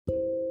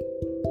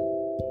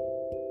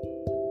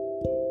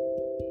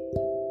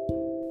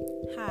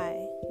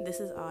Hi, this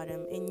is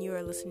Autumn, and you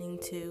are listening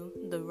to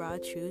The Raw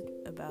Truth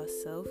About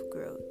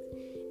Self-Growth.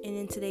 And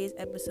in today's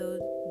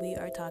episode, we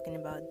are talking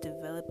about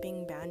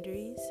developing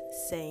boundaries,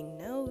 saying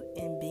no,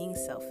 and being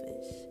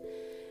selfish.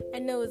 I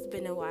know it's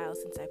been a while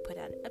since I put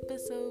out an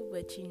episode,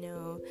 but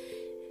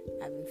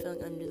I've been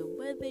feeling under the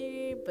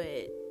weather,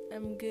 but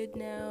I'm good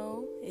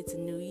now. It's a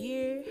new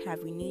year.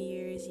 Happy New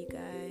Year's, you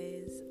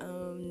guys.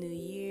 New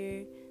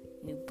year,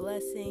 new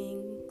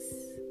blessings,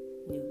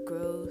 new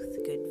growth,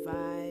 good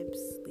vibes.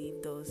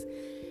 Leave those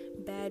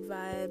bad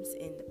vibes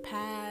in the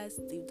past.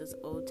 Leave those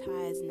old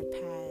ties in the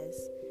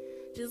past.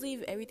 Just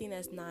leave everything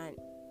that's not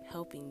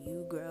helping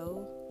you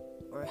grow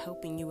or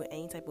helping you in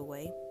any type of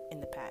way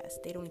in the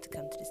past. They don't need to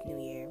come to this new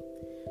year.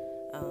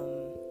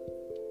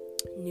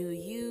 New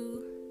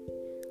you,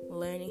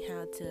 learning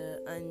how to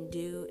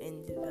undo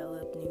and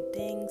develop new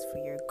things for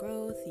your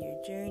growth,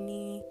 your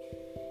journey.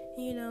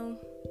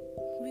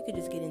 We could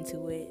just get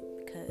into it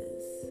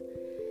because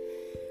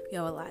we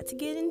have a lot to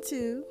get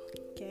into.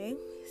 Okay,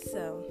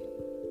 so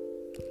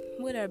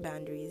what are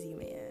boundaries, you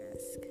may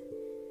ask?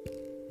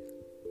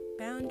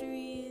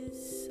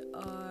 Boundaries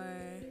are,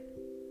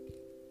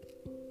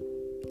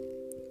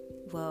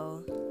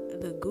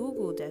 the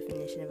Google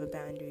definition of a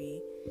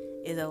boundary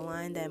is a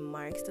line that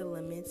marks the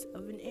limits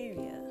of an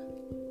area.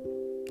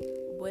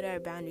 What are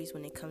boundaries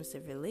when it comes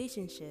to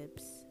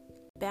relationships?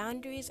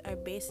 Boundaries are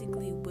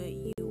basically what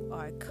you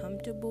are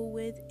comfortable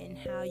with and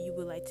how you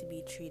would like to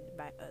be treated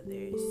by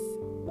others.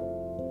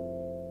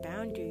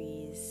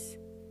 Boundaries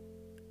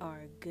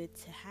are good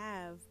to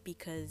have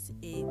because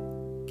it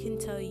can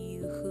tell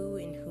you who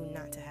and who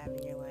not to have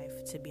in your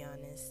life, to be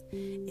honest.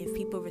 If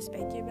people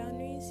respect your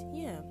boundaries,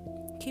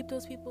 keep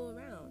those people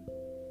around.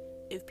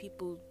 If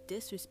people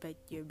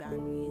disrespect your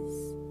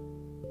boundaries,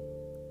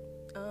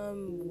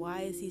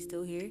 why is he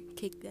still here?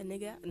 Kick that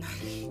nigga out.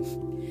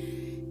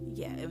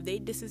 If they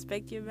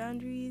disrespect your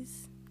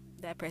boundaries,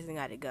 that person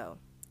gotta go.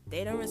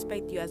 They don't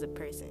respect you as a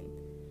person.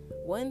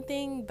 One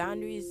thing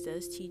boundaries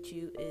does teach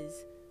you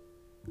is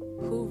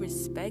who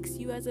respects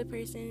you as a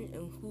person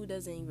and who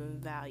doesn't even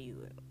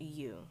value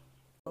you.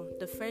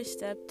 The first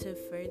step to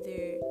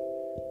further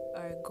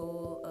our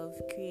goal of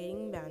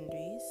creating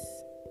boundaries,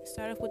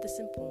 start off with a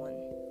simple one.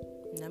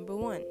 Number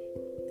 1,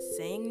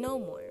 saying no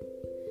more.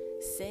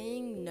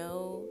 Saying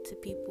no to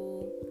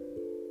people,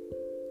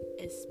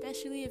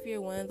 especially if you're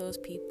one of those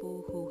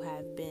people who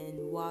have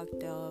been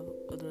walked all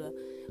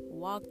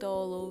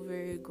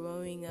over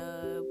growing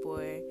up,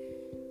 or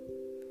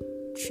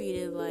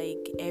treated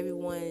like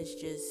everyone is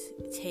just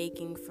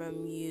taking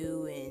from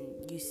you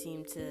and you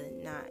seem to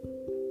not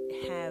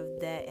have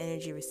that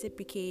energy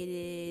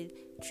reciprocated,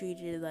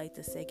 treated like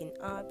the second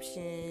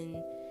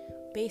option,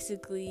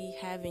 basically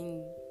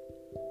having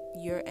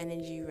your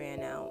energy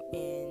ran out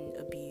and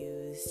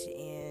abused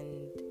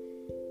and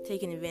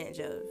taken advantage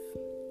of.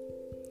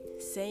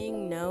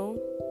 Saying no,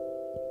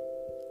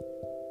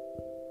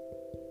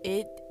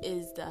 it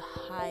is the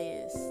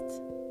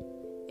highest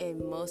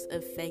and most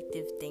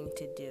effective thing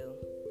to do.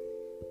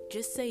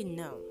 Just say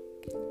no.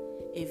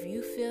 If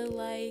you feel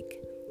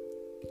like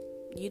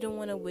you don't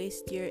want to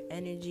waste your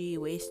energy,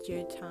 waste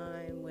your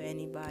time with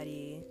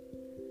anybody,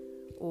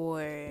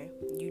 or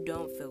you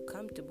don't feel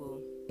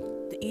comfortable,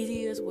 the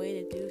easiest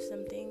way to do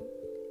something,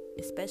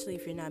 especially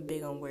if you're not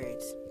big on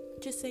words,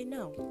 just say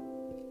no.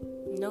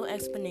 No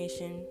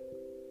explanation,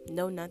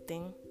 no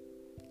nothing,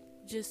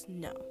 just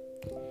no.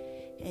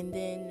 And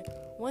then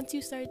once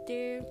you start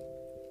there,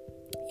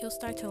 you'll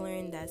start to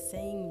learn that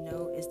saying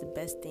no is the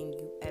best thing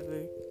you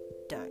ever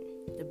done,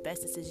 the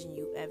best decision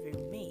you ever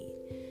made,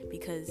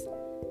 because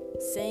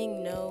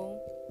saying no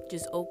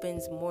just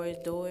opens more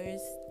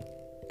doors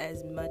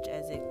as much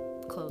as it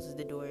closes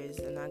the doors.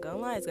 I'm not gonna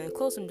lie, it's gonna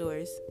close some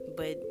doors,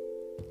 but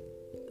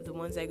the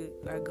ones that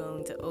are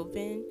going to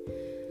open,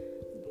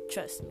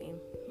 trust me,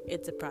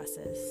 it's a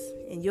process,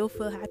 and you'll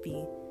feel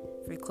happy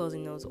for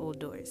closing those old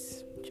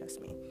doors.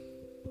 Trust me.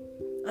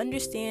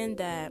 Understand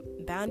that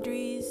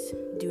boundaries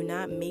do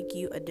not make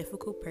you a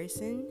difficult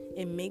person.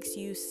 It makes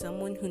you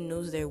someone who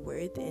knows their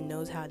worth and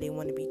knows how they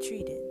want to be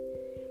treated.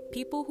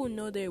 People who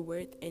know their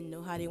worth and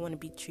know how they want to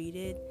be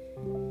treated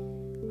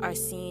are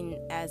seen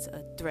as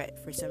a threat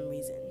for some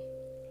reason.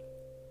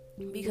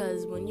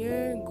 Because when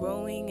you're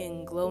growing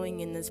and glowing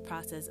in this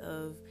process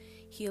of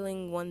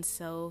healing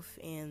oneself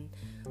and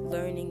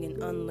learning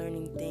and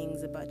unlearning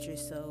things about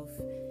yourself,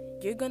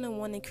 you're going to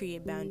want to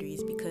create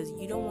boundaries because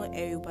you don't want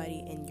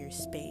everybody in your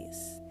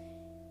space.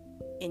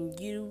 And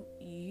you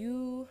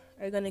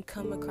are going to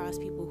come across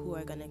people who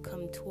are going to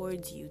come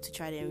towards you to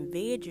try to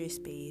invade your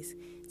space,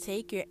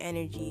 take your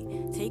energy,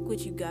 take what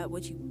you got,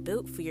 what you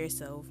built for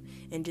yourself,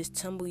 and just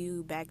tumble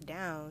you back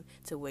down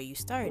to where you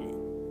started.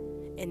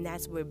 And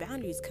that's where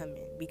boundaries come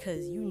in,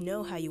 because you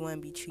know how you want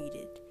to be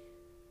treated.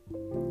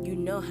 You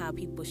know how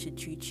people should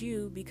treat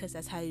you because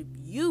that's how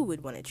you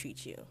would want to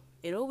treat you.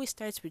 It always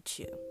starts with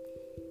you.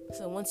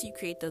 So once you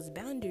create those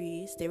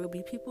boundaries, there will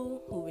be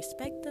people who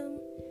respect them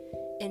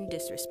and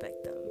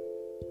disrespect them.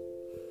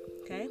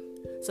 Okay?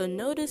 So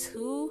notice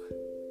who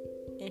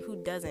and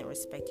who doesn't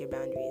respect your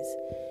boundaries.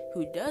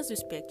 who does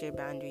respect your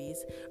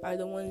boundaries are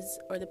the ones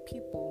or the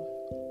people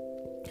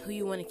who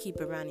you want to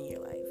keep around in your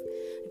life.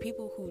 The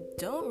people who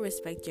don't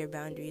respect your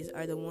boundaries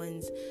are the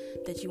ones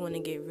that you want to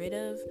get rid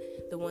of,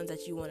 the ones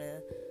that you want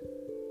to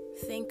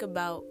think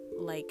about,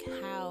 like,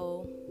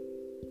 how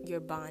your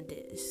bond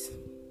is.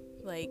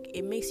 Like,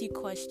 it makes you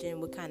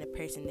question what kind of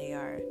person they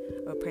are,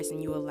 or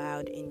person you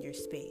allowed in your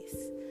space.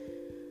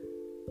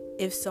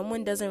 If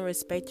someone doesn't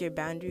respect your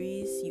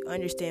boundaries, you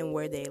understand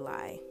where they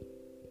lie.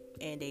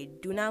 And they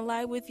do not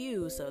lie with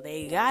you, so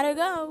they gotta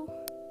go.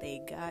 They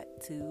got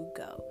to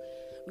go.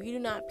 We do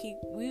not keep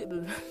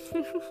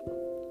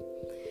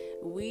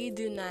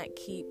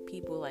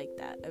people like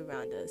that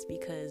around us,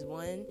 because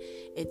one,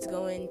 it's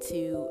going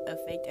to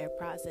affect our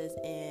process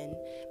and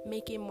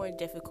make it more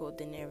difficult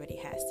than it already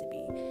has to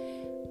be.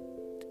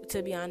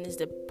 To be honest,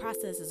 the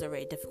process is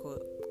already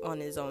difficult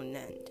on its own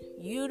end.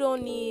 You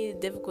don't need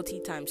difficulty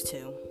times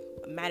 2.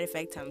 Matter of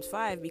fact, times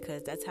 5,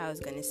 because that's how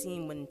it's going to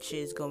seem when shit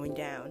is going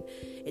down.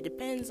 It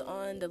depends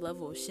on the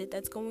level of shit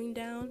that's going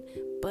down,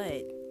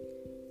 but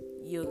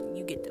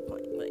you get the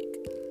point. Like,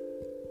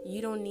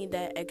 you don't need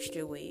that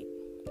extra weight,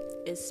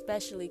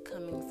 especially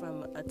coming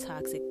from a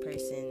toxic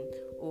person,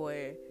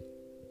 or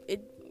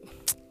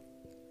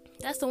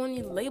that's the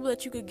only label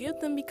that you could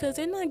give them, because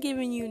they're not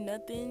giving you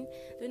nothing.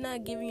 They're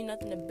not giving you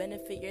nothing to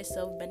benefit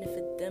yourself,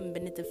 benefit them,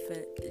 benefit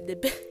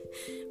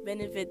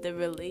the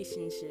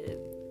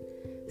relationship.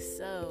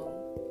 So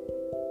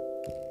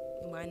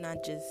why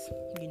not just,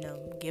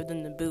 give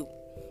them the boot?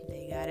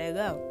 They gotta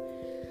go.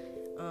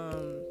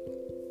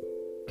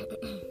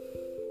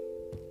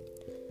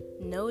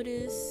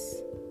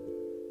 Notice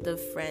the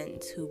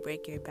friends who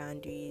break your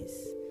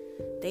boundaries.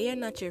 They are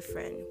not your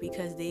friend,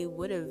 because they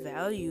would have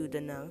valued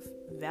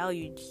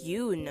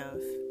you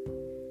enough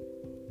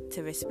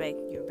to respect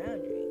your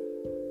boundary.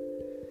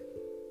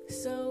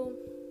 So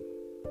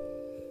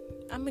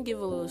I'm gonna give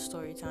a little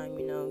story time,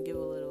 give a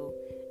little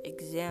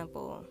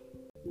example.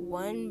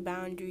 One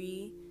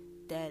boundary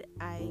that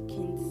I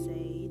can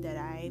say that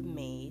I've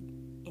made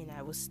and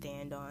I will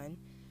stand on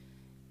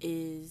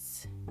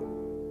is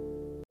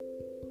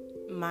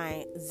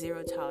my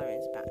zero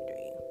tolerance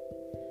boundary.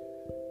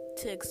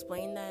 To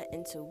explain that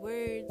into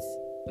words,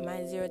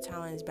 my zero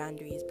tolerance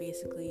boundary is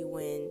basically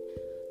when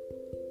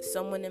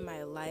someone in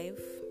my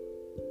life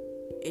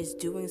is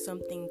doing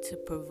something to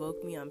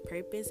provoke me on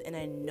purpose, and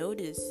I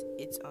notice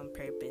it's on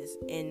purpose,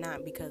 and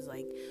not because,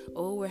 like,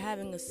 oh, we're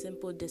having a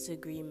simple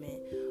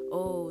disagreement,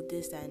 oh,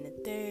 this, that, and the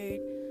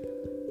third.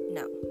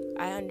 No,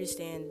 I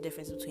understand the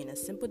difference between a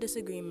simple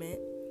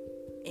disagreement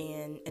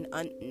and an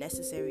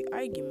unnecessary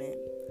argument,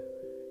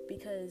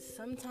 because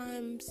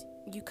sometimes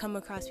you come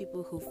across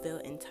people who feel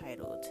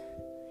entitled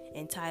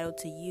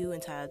to you,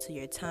 entitled to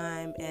your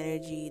time,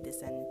 energy,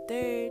 this, and the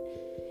third,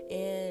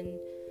 and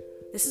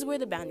this is where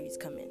the boundaries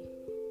come in.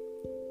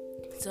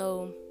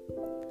 So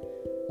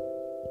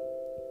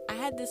I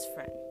had this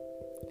friend,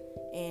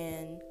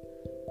 and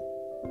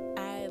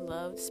I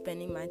loved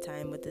spending my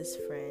time with this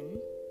friend.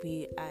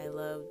 I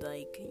loved,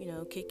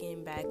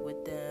 kicking back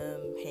with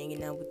them,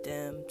 hanging out with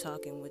them,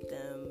 talking with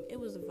them. It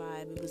was a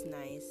vibe. It was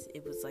nice.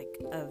 It was like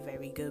a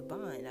very good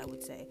bond, I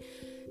would say.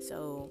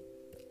 So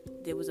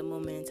there was a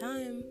moment in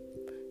time,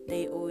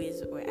 they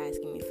always were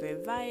asking me for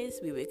advice.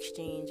 We would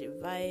exchange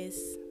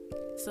advice.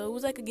 So it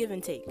was like a give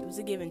and take.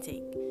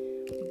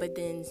 But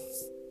then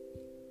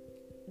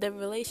the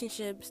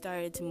relationship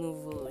started to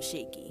move a little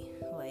shaky.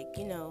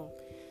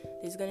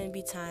 There's going to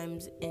be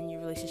times in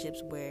your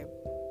relationships where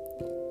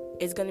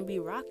it's going to be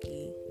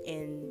rocky.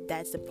 And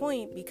that's the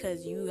point,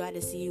 because you got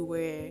to see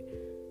where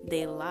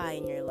they lie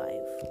in your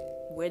life,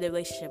 where the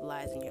relationship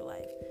lies in your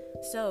life.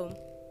 So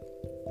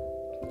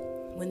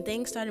when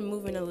things started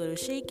moving a little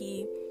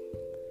shaky,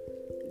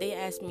 they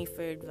asked me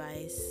for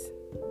advice.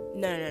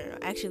 No.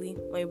 Actually,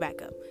 let me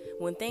back up.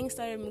 When things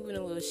started moving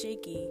a little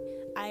shaky,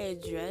 I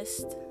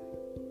addressed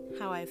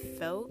how I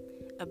felt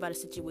about a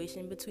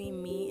situation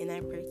between me and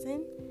that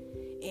person,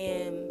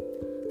 and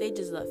they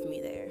just left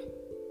me there.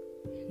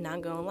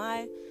 Not gonna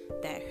lie,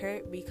 that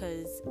hurt,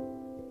 because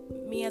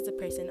me as a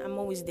person, I'm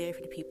always there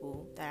for the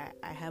people that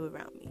I have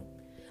around me.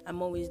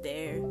 I'm always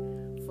there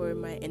for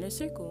my inner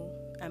circle.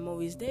 I'm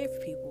always there for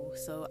people,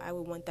 so I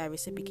would want that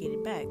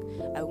reciprocated back.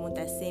 I would want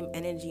that same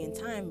energy and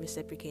time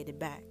reciprocated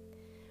back.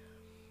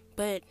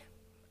 But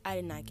I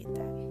did not get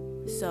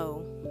that.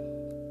 So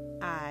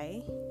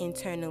I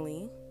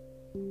internally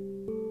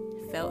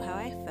felt how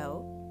I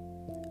felt.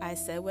 I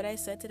said what I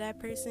said to that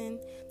person.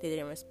 They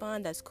didn't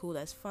respond. That's cool.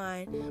 That's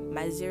fine.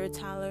 My zero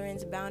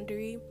tolerance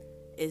boundary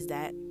is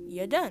that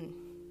you're done.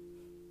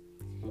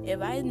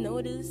 If I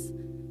notice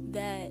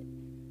that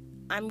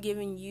I'm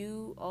giving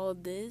you all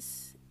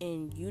this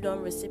and you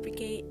don't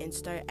reciprocate and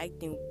start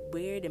acting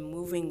weird and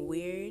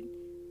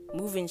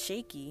moving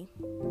shaky,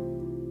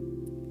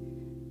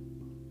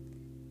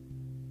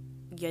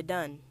 you're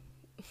done.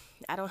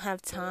 I don't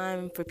have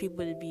time for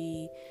people to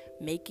be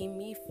making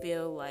me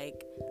feel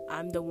like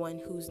I'm the one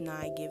who's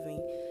not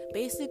giving.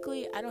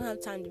 Basically, I don't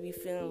have time to be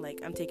feeling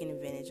like I'm taken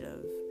advantage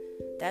of.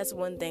 That's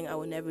one thing I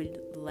would never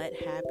let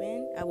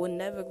happen. I would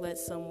never let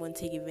someone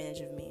take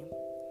advantage of me,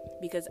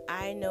 because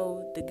I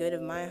know the good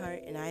of my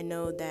heart, and I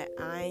know that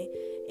I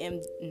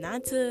am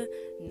not to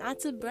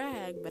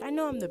brag, but I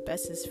know I'm the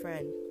bestest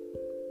friend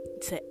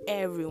to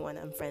everyone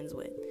I'm friends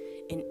with.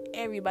 And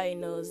everybody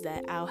knows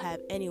that I'll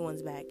have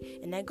anyone's back.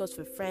 And that goes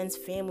for friends,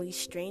 family,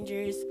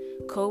 strangers,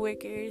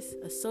 co-workers,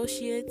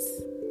 associates,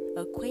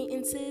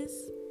 acquaintances.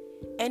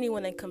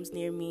 Anyone that comes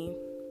near me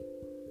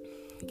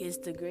gets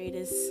the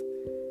greatest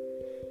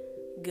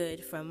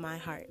good from my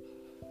heart.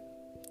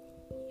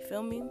 You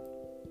feel me?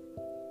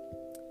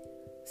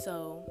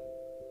 So,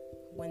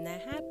 when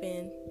that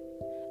happened,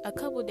 a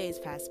couple days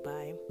passed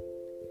by.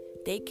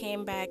 They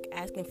came back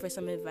asking for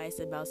some advice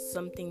about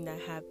something that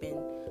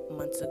happened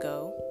months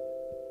ago.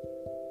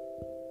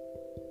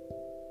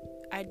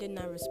 I did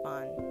not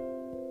respond.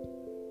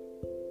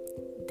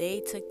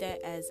 They took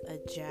that as a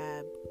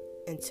jab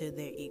into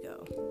their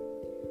ego.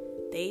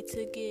 They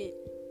took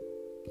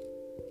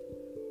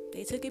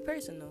it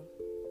personal.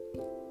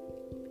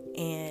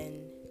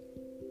 And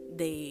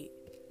they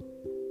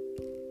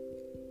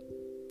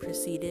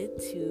proceeded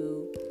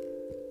to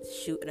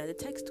shoot another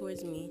text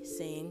towards me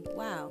saying,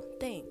 "Wow,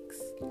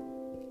 thanks."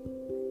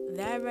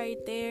 That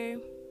right there,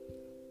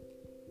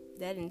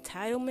 that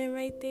entitlement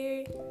right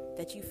there,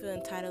 that you feel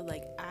entitled,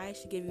 like I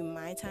should give you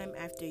my time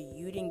after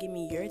you didn't give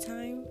me your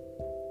time.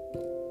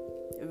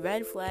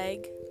 Red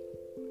flag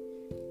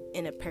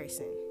in a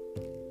person.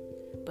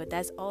 But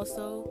that's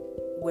also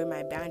where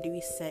my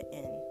boundaries set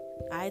in.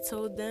 I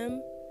told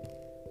them,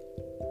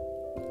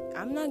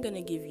 I'm not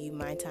gonna give you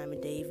my time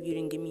of day if you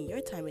didn't give me your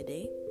time of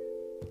day.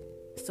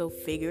 So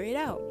figure it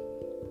out.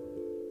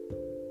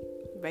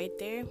 Right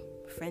there,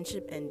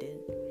 friendship ended.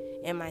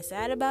 Am I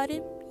sad about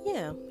it?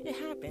 Yeah, it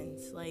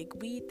happens. Like,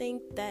 we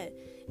think that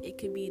it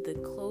could be the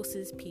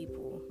closest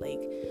people.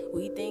 Like,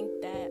 we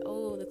think that,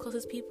 the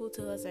closest people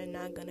to us are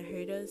not gonna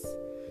hurt us.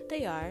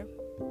 They are.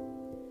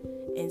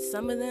 And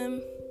some of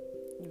them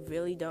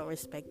really don't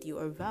respect you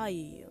or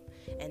value you.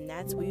 And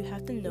that's what you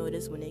have to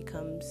notice when it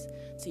comes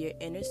to your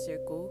inner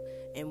circle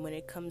and when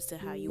it comes to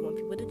how you want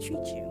people to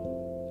treat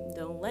you.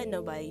 Don't let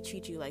nobody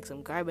treat you like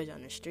some garbage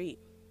on the street.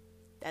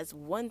 That's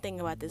one thing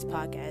about this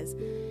podcast.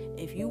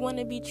 If you want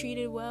to be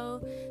treated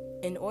well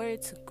in order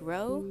to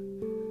grow,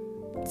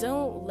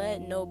 don't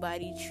let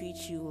nobody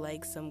treat you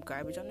like some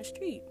garbage on the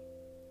street.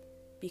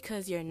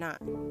 Because you're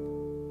not.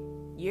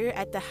 You're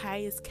at the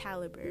highest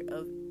caliber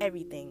of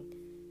everything.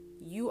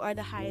 You are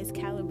the highest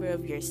caliber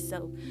of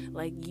yourself.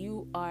 Like,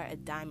 you are a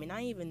diamond.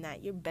 Not even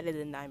that. You're better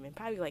than diamond.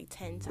 Probably like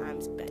 10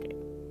 times better.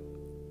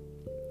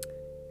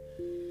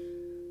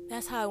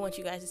 That's how I want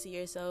you guys to see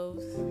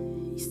yourselves.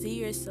 You see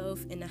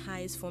yourself in the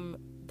highest form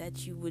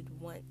that you would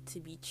want to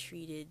be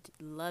treated.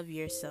 Love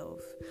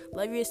yourself.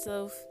 Love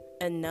yourself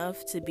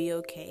enough to be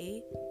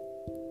okay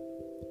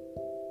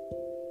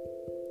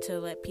to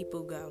let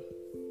people go.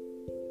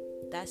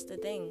 That's the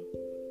thing.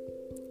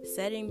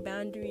 Setting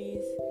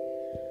boundaries,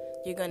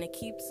 you're going to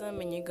keep some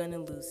and you're going to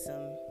lose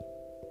some.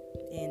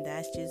 And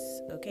that's just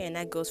okay. And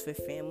that goes for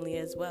family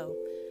as well.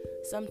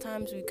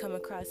 Sometimes we come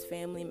across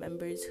family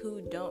members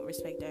who don't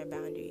respect our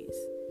boundaries.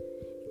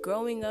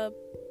 Growing up,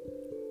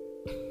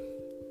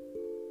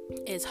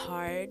 it's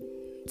hard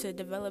to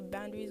develop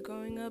boundaries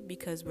growing up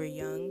because we're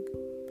young.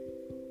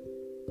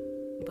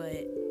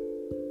 But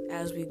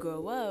as we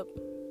grow up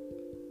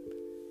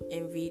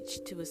and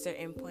reach to a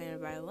certain point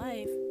of our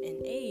life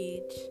and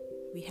age,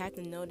 we have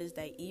to notice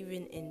that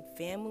even in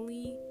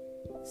family,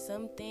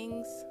 some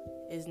things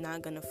is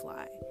not gonna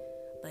fly.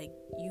 Like,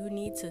 you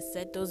need to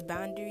set those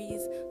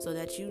boundaries so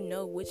that you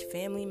know which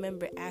family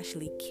member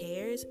actually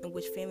cares and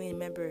which family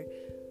member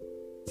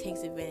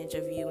takes advantage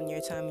of you and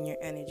your time and your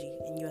energy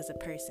and you as a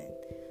person.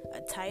 A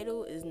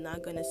title is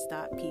not gonna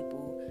stop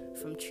people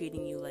from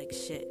treating you like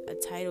shit. A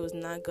title is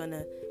not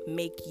gonna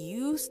make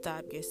you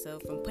stop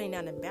yourself from putting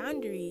down a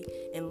boundary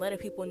and letting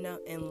people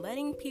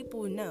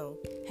know,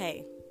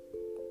 hey,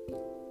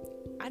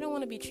 I don't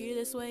want to be treated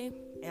this way,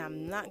 and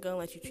I'm not going to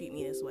let you treat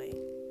me this way.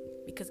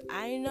 Because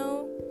I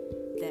know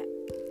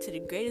that to the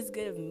greatest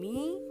good of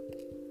me,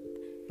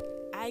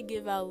 I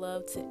give out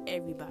love to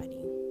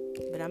everybody.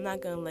 But I'm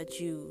not going to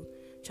let you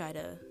try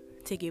to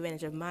take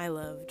advantage of my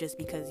love just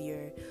because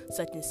you're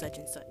such and such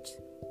and such.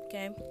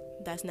 Okay?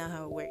 That's not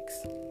how it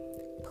works.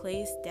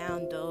 Place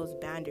down those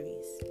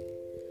boundaries.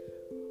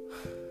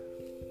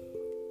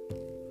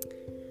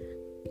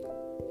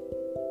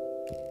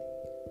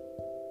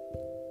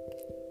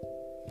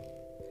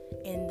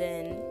 And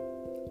then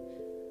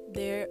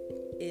there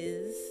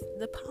is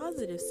the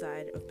positive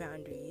side of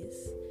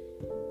boundaries.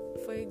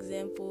 For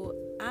example,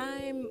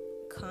 I'm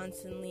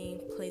constantly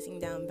placing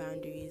down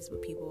boundaries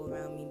with people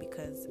around me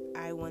because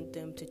I want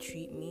them to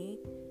treat me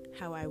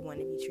how I want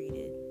to be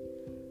treated.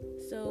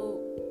 So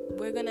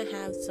we're going to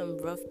have some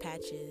rough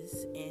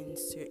patches in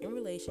certain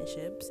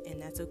relationships, and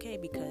that's okay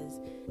because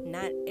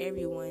not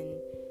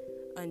everyone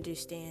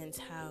understands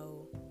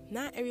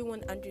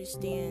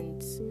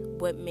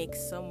what makes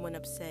someone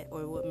upset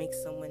or what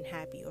makes someone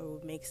happy or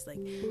what makes,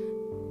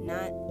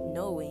 not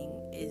knowing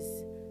is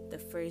the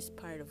first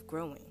part of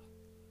growing.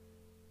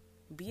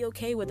 Be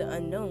okay with the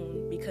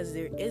unknown, because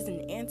there is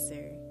an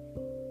answer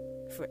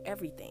for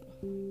everything.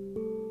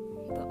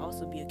 But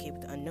also be okay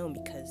with the unknown,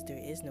 because there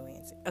is no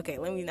answer. Okay,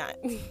 let me not,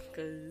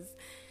 because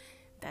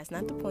that's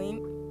not the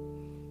point.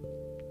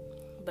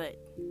 But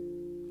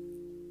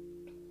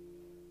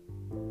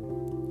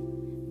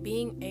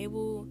being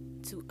able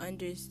to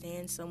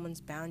understand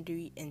someone's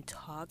boundary and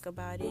talk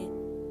about it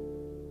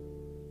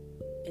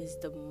is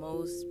the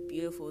most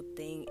beautiful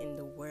thing in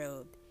the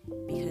world,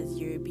 because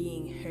you're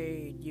being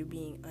heard, you're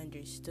being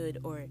understood,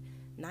 or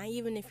not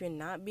even if you're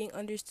not being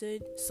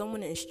understood,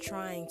 someone is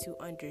trying to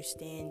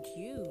understand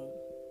you.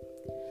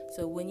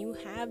 So when you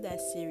have that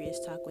serious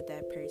talk with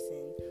that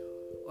person,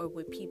 or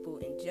with people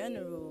in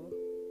general,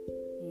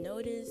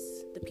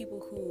 notice the people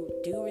who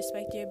do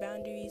respect your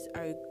boundaries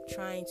are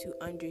trying to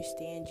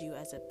understand you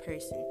as a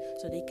person,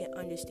 so they can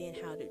understand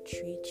how to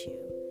treat you.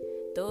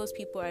 Those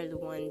people are the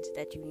ones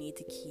that you need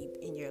to keep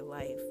in your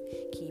life,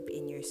 keep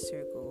in your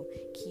circle,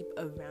 keep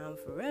around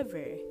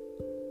forever.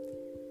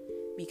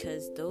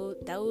 Because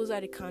those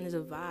are the kinds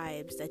of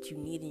vibes that you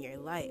need in your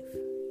life.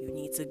 You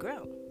need to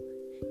grow.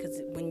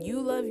 Because when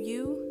you love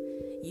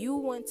you, you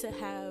want to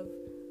have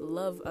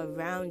love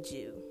around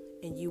you.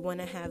 And you want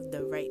to have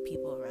the right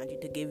people around you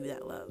to give you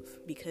that love.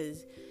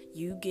 Because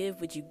you give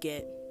what you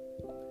get.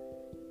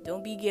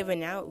 Don't be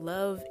giving out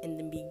love and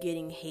then be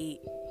getting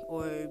hate,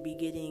 or be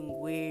getting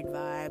weird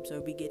vibes,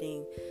 or be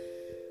getting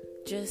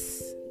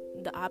just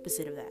the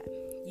opposite of that.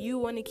 You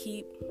want to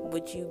keep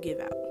what you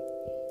give out.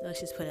 Let's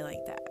just put it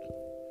like that.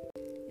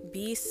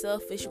 Be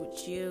selfish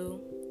with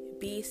you.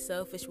 Be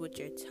selfish with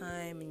your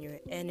time and your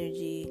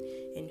energy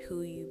and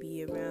who you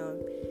be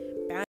around.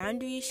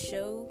 Boundaries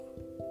show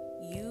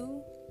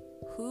you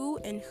who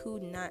and who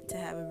not to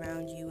have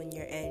around you in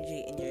your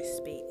energy and your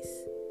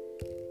space.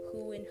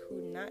 Who and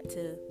who not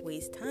to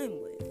waste time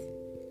with.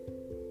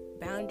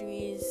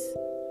 Boundaries,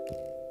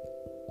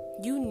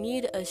 you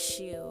need a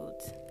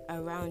shield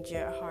around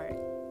your heart.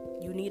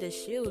 You need a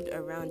shield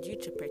around you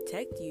to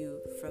protect you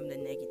from the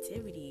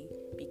negativity,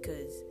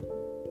 because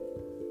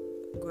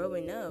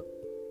growing up,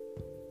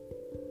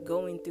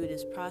 going through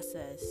this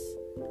process,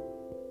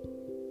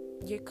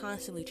 you're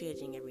constantly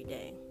changing every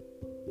day,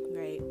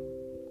 right?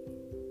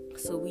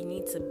 So we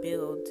need to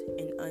build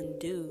and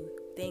undo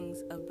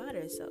things about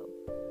ourselves.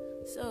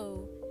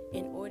 So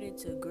in order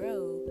to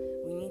grow,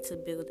 we need to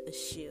build a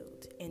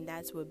shield, and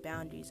that's what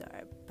boundaries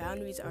are.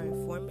 Boundaries are a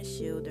form of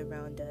shield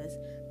around us,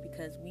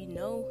 because we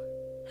know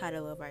how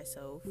to love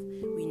ourselves.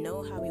 We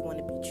know how we want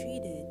to be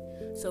treated.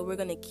 So we're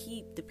going to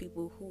keep the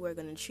people who are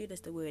going to treat us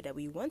the way that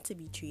we want to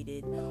be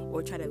treated,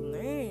 or try to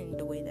learn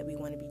the way that we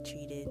want to be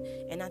treated,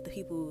 and not the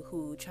people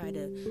who try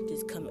to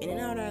just come in and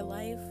out of our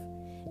life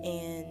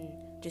and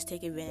just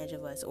take advantage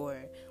of us,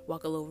 or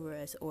walk all over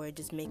us, or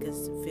just make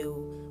us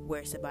feel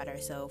worse about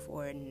ourselves,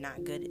 or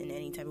not good in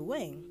any type of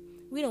way.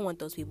 We don't want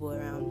those people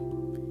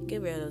around.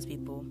 Get rid of those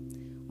people.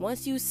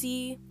 Once you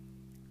see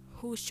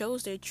who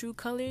shows their true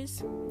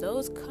colors,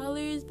 those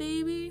colors,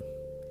 baby,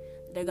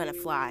 they're gonna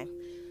fly.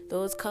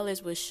 Those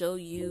colors will show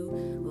you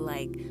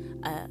like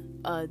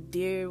a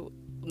deer.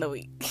 No,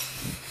 wait.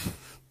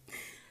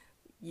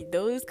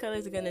 Those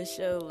colors are gonna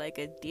show like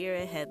a deer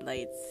in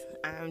headlights.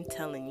 I'm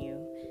telling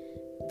you.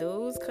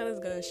 Those colors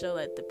gonna show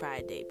at the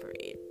Pride Day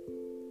parade.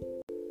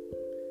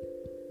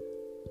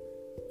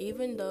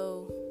 Even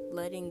though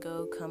letting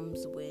go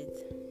comes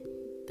with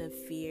the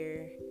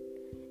fear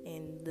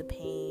and the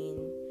pain,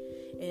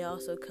 it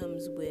also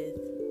comes with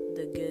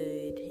the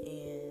good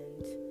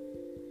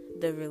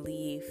and the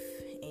relief.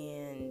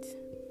 And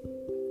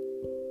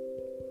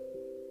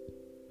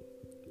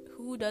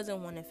who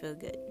doesn't want to feel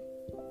good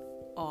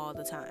all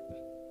the time?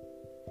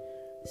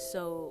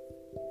 So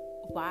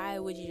why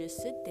would you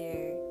just sit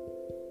there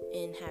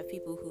and have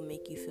people who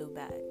make you feel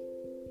bad?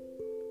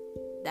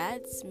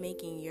 That's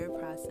making your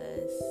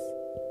process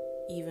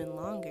even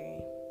longer,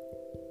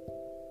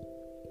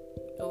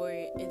 or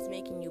it's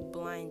making you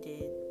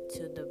blinded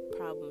to the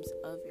problems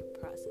of your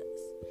process.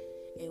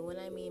 And what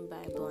I mean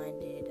by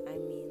blinded, I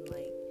mean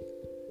like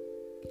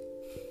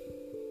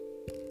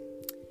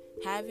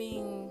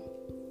having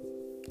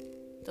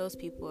those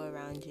people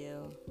around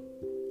you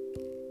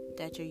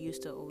that you're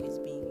used to always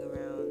being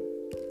around.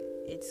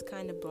 It's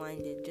kind of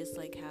blinded, just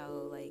like how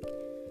like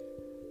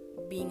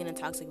being in a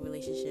toxic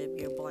relationship,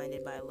 you're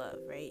blinded by love,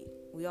 right?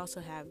 We also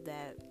have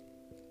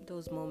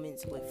those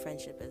moments with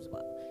friendship as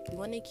well. You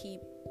want to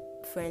keep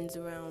friends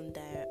around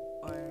that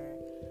are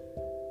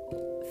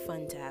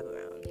fun to have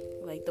around,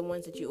 like the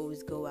ones that you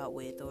always go out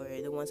with, or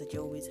the ones that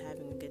you're always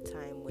having a good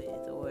time with,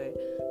 or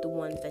the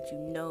ones that you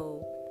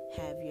know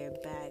have your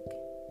back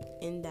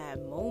in that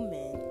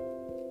moment.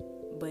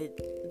 But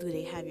do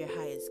they have your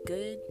highest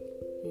good?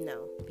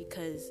 No,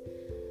 because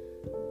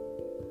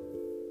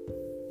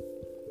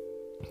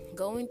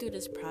going through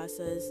this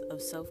process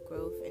of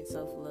self-growth and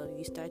self-love,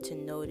 you start to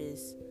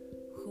notice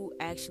who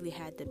actually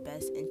had the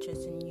best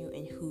interest in you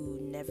and who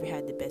never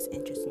had the best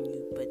interest in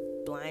you, but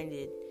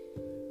blinded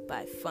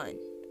by fun.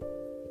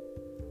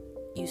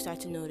 You start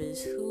to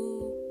notice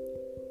who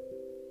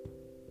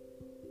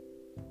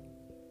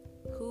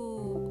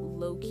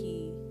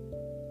low-key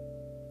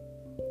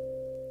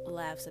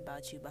laughs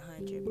about you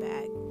behind your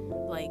back.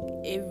 Like,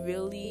 it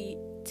really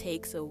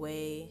takes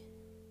away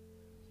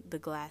the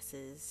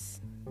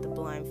glasses, the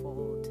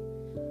blindfold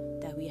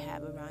that we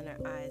have around our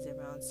eyes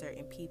around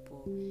certain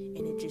people, and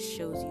it just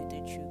shows you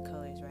the true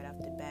colors right off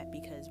the bat.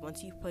 Because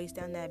once you place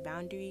down that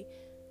boundary,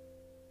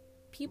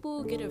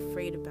 people get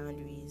afraid of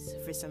boundaries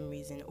for some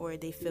reason, or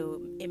they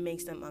feel it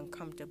makes them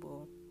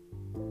uncomfortable.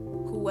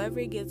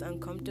 Whoever gets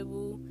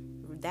uncomfortable,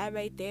 that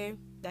right there,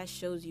 that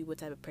shows you what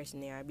type of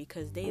person they are,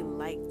 because they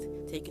liked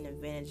taking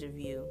advantage of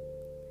you.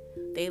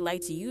 They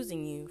liked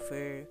using you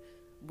for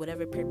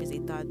whatever purpose they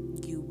thought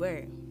you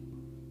were.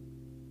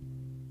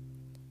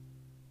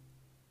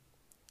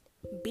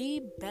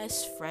 Be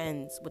best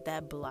friends with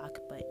that block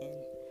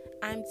button.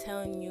 I'm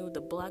telling you,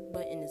 the block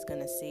button is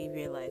gonna save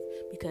your life,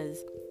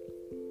 because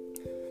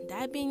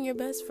that being your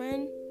best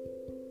friend,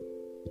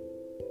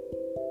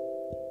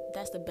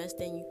 that's the best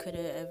thing you could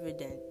have ever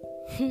done.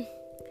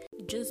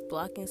 Just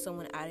blocking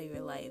someone out of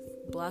your life,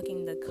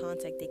 blocking the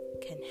contact they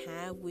can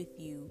have with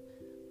you,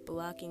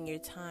 blocking your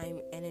time,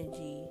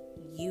 energy,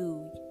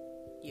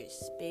 your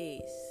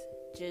space,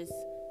 just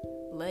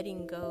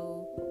letting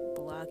go,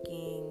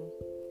 blocking,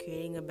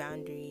 creating a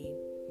boundary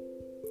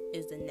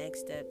is the next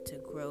step to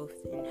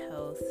growth and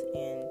health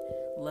and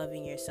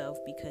loving yourself,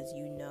 because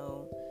you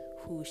know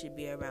who should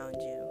be around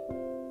you.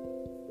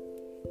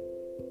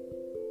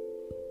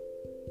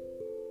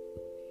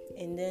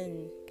 And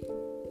then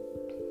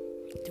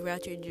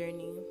throughout your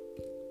journey,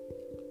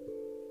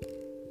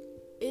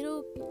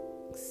 it'll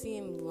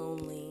seem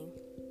lonely,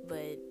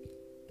 but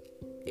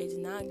it's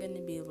not going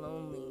to be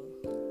lonely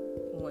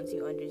once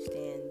you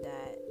understand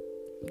that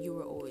you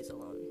were always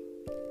alone.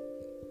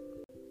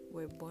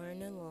 We're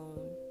born alone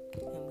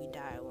and we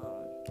die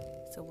alone.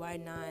 So why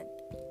not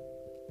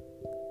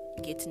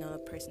get to know the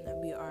person that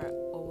we are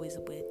always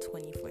with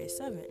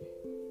 24/7?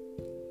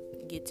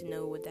 Get to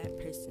know what that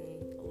person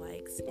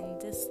likes and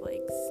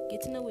dislikes.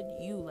 Get to know what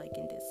you like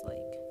and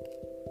dislike.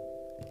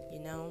 You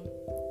know?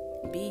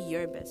 Be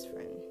your best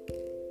friend.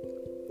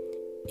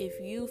 If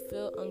you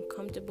feel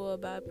uncomfortable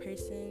about a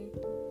person,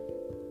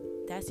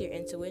 that's your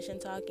intuition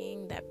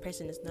talking. That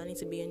person does not need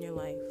to be in your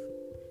life.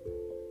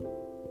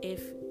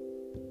 If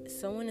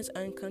someone is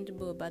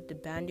uncomfortable about the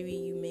boundary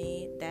you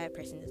made, that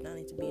person does not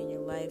need to be in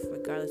your life,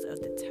 regardless of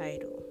the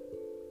title.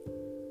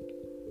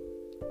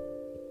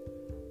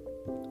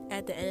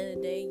 At the end of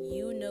the day,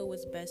 you know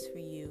what's best for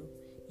you.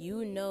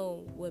 You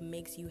know what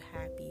makes you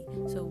happy.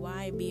 So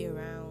why be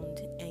around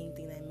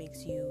anything that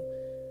makes you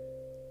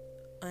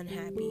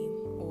unhappy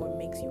or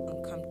makes you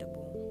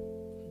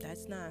uncomfortable?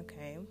 That's not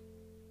okay.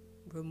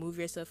 Remove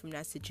yourself from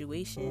that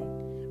situation.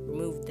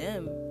 Remove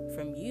them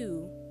from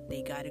you.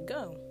 They gotta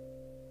go.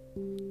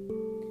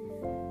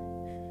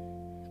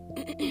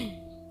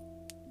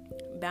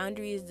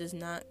 Boundaries does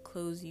not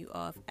close you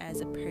off as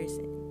a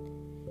person.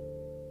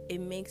 It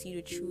makes you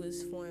the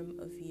truest form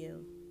of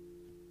you.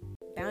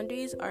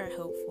 Boundaries are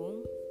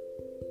helpful,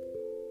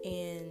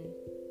 and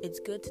it's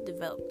good to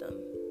develop them.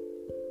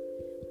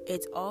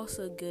 It's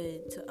also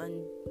good to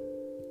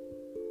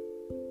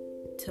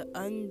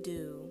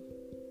undo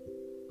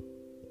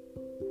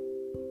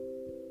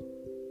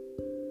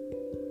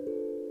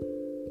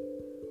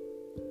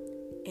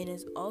and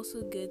it's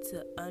also good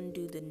to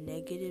undo the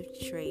negative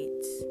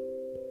traits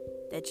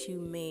that you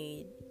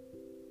made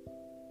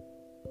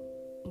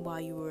while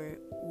you were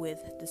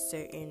with the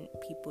certain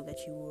people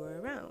that you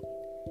were around.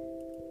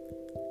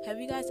 Have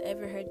you guys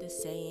ever heard the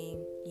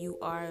saying, you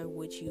are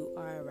what you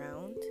are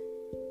around?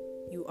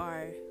 You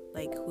are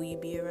like who you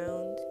be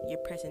around, your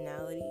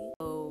personality.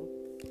 So,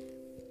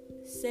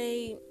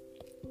 say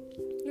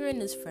you're in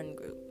this friend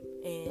group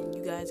and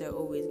you guys are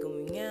always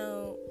going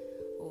out,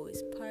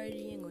 always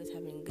partying, always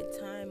having a good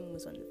time,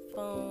 always on the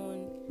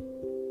phone.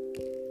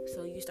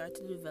 So you start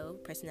to develop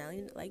a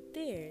personality like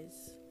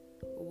theirs.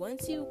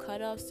 Once you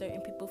cut off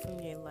certain people from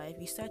your life,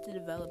 you start to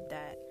develop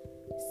that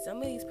some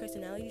of these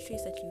personality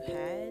traits that you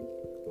had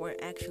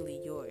weren't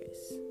actually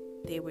yours.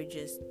 They were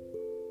just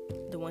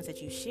the ones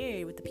that you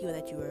shared with the people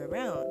that you were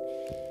around.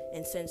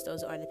 And since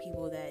those are the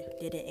people that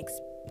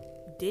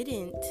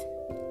didn't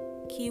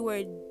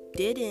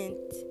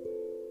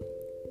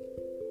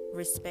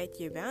respect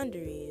your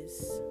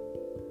boundaries,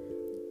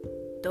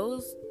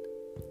 those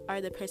are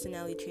the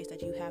personality traits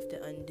that you have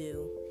to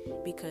undo,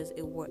 because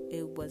it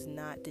was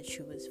not the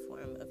truest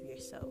form of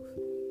yourself.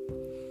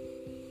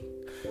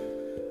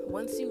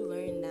 Once you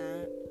learn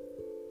that,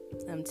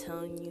 I'm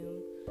telling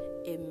you,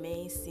 it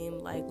may seem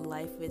like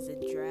life is a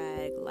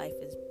drag, life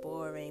is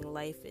boring,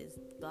 life is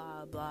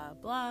blah, blah,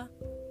 blah.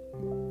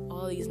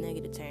 All these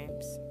negative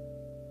terms.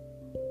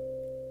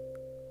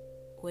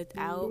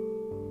 Without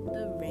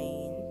the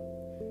rain,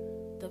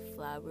 the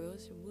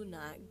flowers will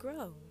not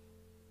grow.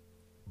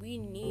 We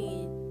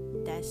need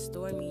that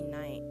stormy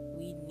night.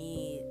 We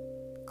need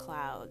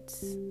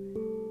clouds.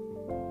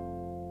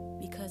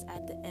 Because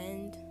at the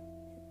end,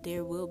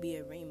 there will be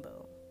a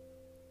rainbow.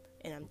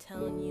 And I'm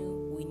telling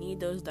you, we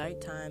need those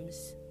dark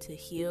times to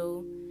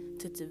heal,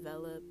 to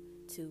develop,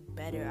 to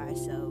better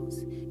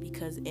ourselves,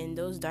 because in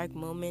those dark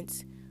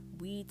moments,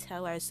 we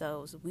tell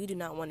ourselves we do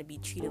not want to be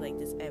treated like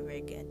this ever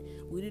again.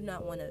 We do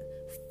not want to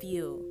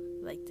feel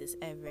like this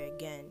ever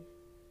again.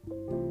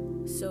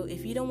 So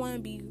if you don't want to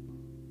be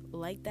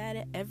like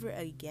that ever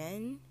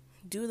again,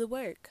 do the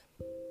work.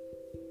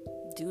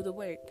 Do the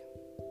work.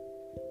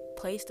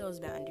 Place those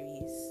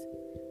boundaries.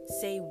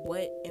 Say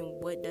what and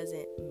what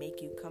doesn't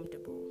make you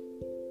comfortable.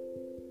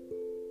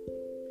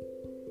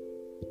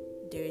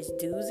 There's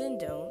do's and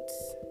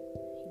don'ts,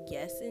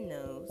 yes and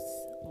no's,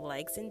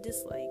 likes and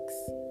dislikes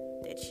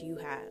that you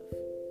have,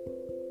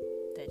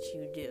 that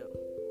you do.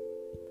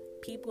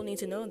 People need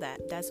to know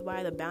that. That's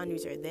why the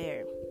boundaries are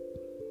there.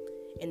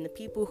 And the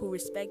people who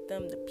respect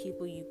them, the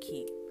people you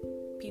keep.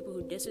 People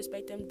who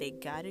disrespect them, they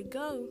gotta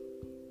go.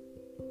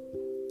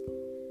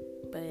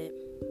 But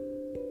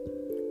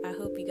I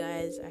hope you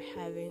guys are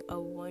having a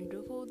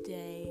wonderful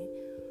day.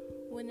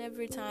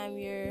 Whenever time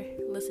you're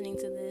listening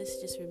to this,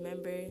 just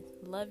remember,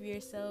 love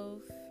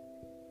yourself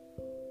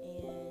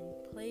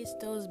and place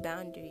those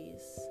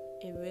boundaries.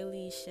 It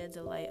really sheds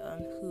a light on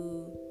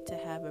who to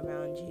have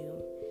around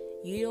you.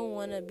 You don't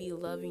want to be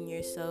loving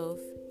yourself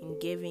and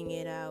giving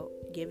out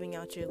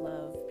your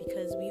love,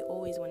 because we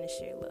always want to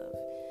share love.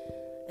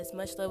 As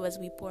much love as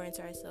we pour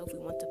into ourselves, we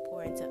want to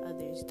pour into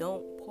others.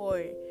 Don't pour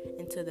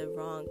into the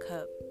wrong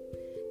cup.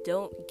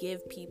 Don't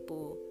give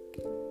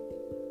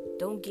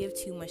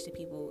too much to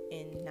people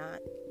and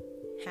not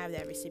have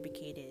that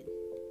reciprocated.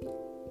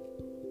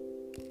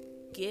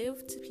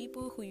 Give to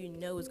people who you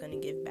know is going to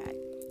give back.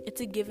 It's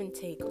a give and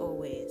take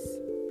always.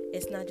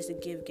 It's not just a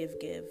give,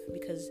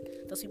 because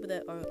those people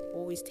that are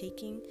always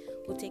taking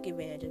will take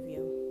advantage of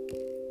you.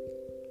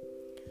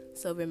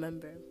 So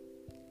remember,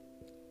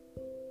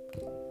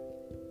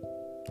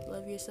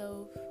 love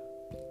yourself.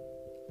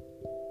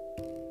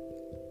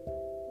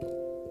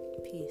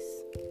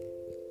 Peace.